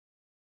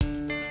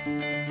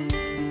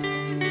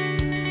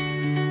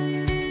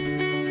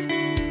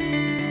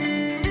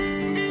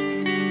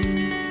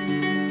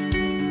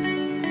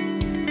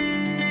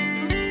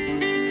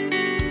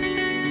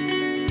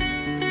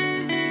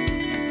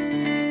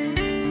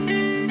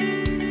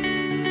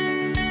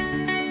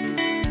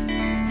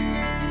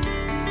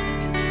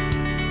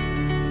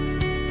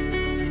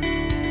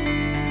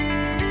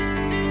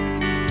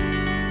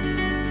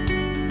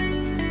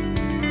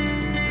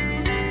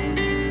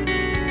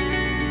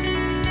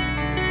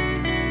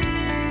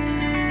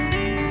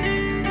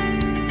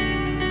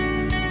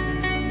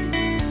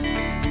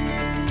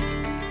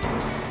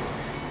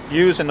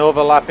Use an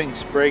overlapping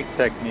spray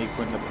technique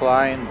when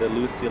applying the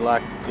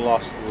Luthierlac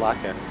gloss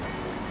lacquer.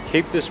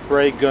 Keep the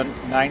spray gun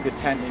 9 to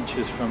 10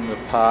 inches from the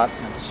part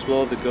and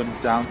slow the gun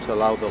down to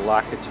allow the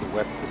lacquer to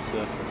wet the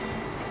surface.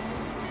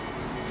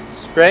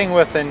 Spraying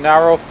with a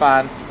narrow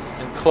fan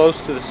and close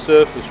to the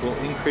surface will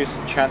increase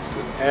the chances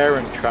of air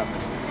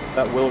entrapment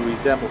that will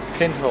resemble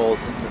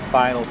pinholes in the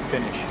final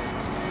finish.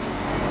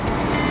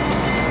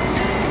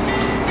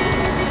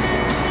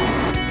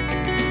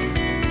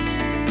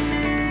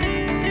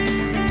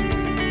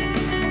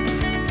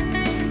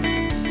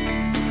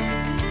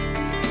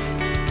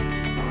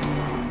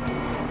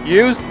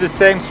 Use the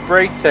same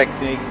spray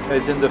technique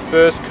as in the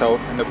first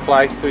coat and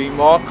apply 3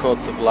 more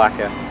coats of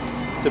lacquer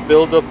to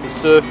build up the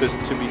surface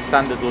to be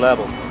sanded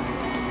level.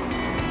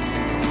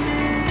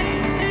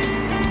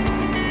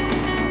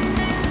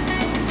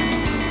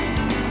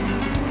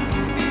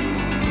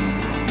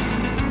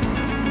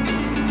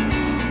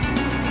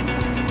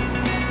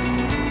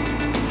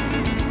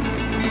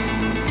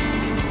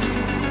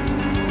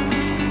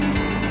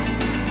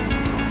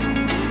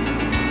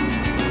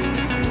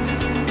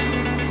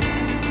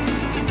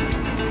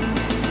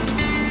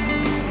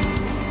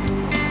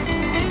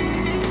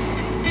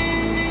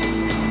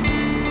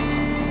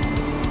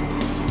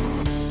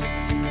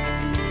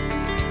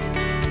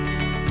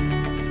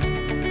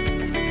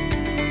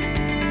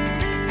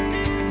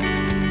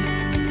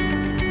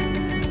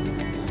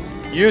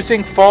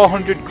 Using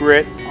 400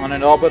 grit on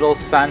an orbital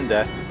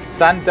sander,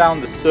 sand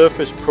down the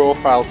surface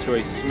profile to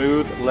a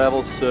smooth,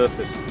 level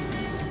surface.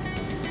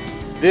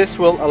 This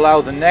will allow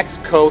the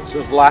next coats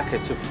of lacquer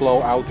to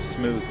flow out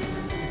smooth.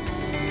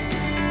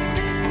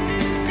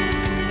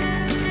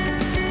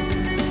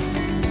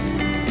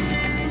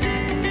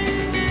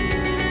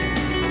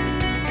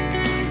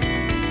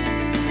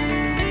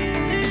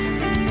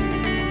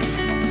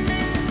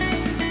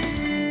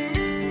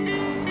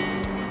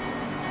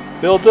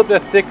 Build up the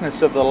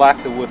thickness of the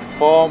lacquer with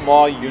 4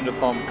 more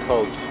uniform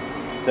coats,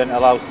 then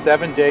allow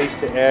 7 days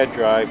to air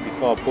dry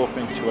before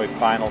buffing to a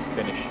final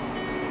finish.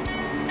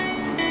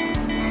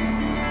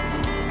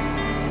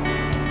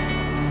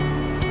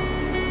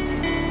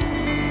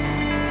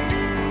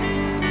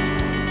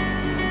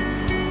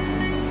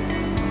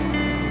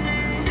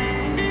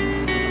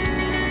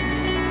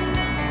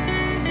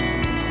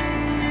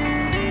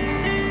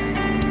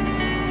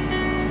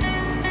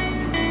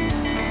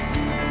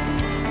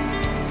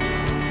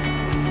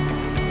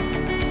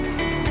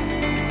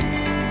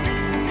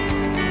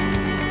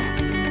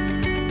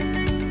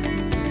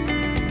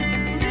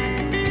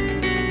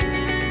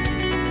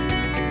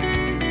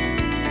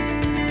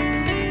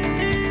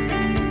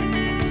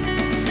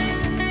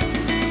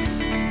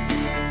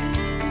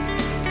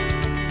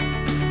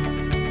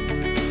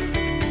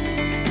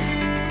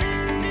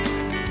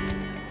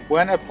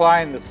 When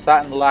applying the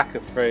satin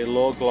lacquer for a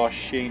low gloss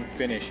sheen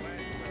finish,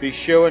 be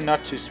sure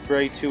not to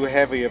spray too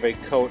heavy of a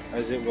coat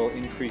as it will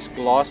increase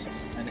gloss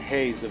and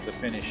haze of the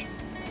finish.